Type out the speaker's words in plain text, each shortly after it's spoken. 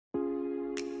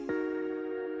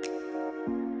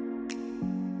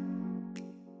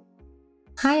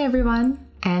Hi everyone,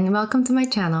 and welcome to my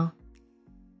channel.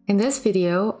 In this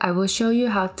video, I will show you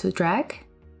how to drag,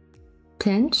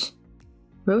 pinch,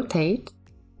 rotate,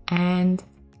 and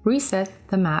reset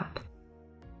the map.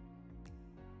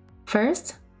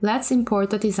 First, let's import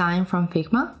the design from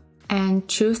Figma and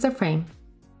choose the frame.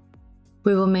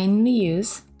 We will mainly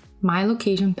use my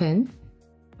location pin,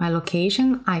 my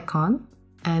location icon,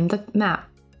 and the map.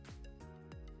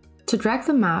 To drag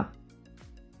the map,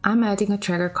 I'm adding a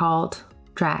trigger called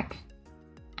drag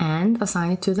and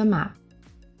assign it to the map.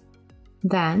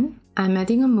 Then I'm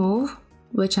adding a move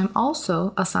which I'm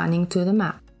also assigning to the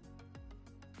map.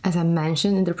 As I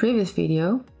mentioned in the previous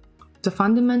video, the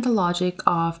fundamental logic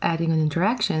of adding an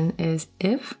interaction is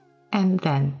if and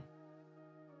then.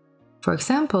 For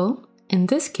example, in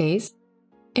this case,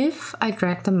 if I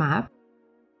drag the map,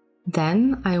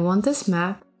 then I want this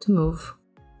map to move.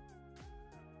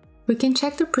 We can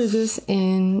check the previews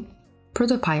in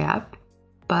ProtoPie app,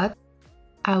 but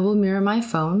I will mirror my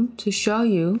phone to show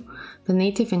you the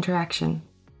native interaction.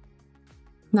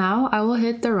 Now I will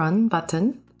hit the Run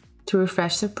button to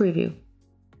refresh the preview.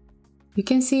 You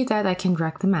can see that I can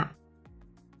drag the map.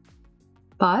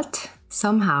 But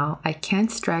somehow I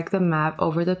can't drag the map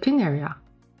over the pin area.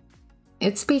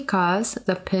 It's because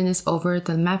the pin is over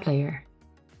the map layer.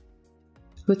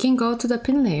 We can go to the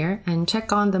pin layer and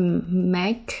check on the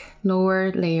Make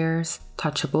Lower Layers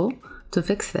Touchable to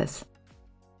fix this.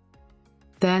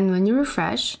 Then when you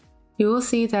refresh, you will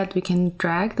see that we can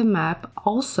drag the map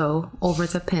also over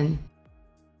the pin.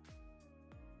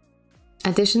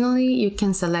 Additionally, you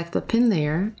can select the pin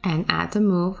layer and add the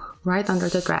move right under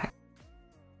the drag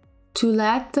to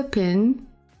let the pin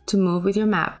to move with your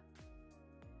map.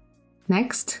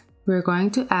 Next, we're going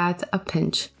to add a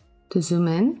pinch to zoom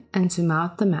in and zoom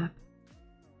out the map.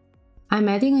 I'm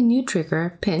adding a new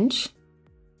trigger, pinch,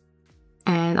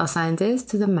 and assign this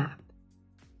to the map.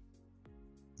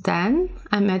 Then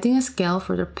I'm adding a scale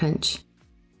for the pinch.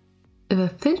 If I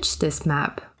pinch this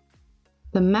map,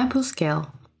 the map will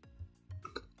scale.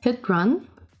 Hit Run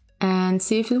and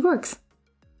see if it works.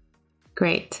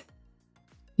 Great!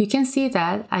 You can see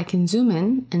that I can zoom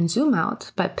in and zoom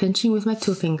out by pinching with my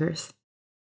two fingers.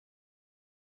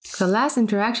 The last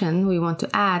interaction we want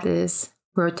to add is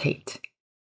rotate.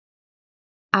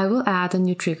 I will add a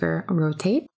new trigger,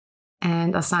 rotate,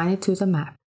 and assign it to the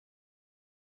map.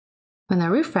 When I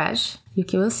refresh, you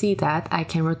will see that I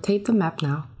can rotate the map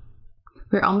now.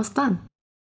 We're almost done.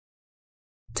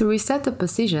 To reset the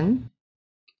position,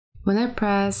 when I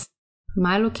press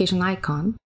my location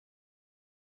icon,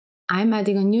 I'm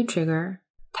adding a new trigger,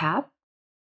 tap,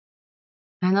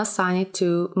 and assign it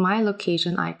to my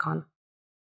location icon.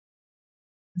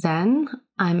 Then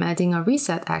I'm adding a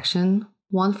reset action,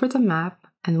 one for the map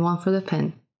and one for the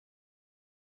pin.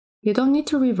 You don't need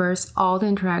to reverse all the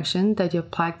interaction that you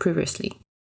applied previously.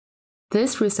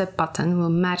 This reset button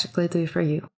will magically do it for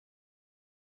you.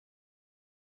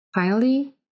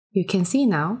 Finally, you can see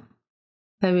now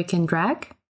that we can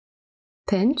drag,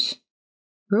 pinch,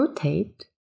 rotate,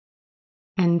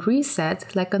 and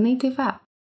reset like a native app.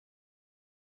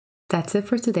 That's it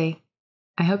for today.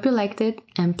 I hope you liked it,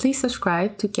 and please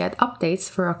subscribe to get updates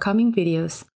for upcoming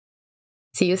videos.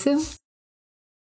 See you soon!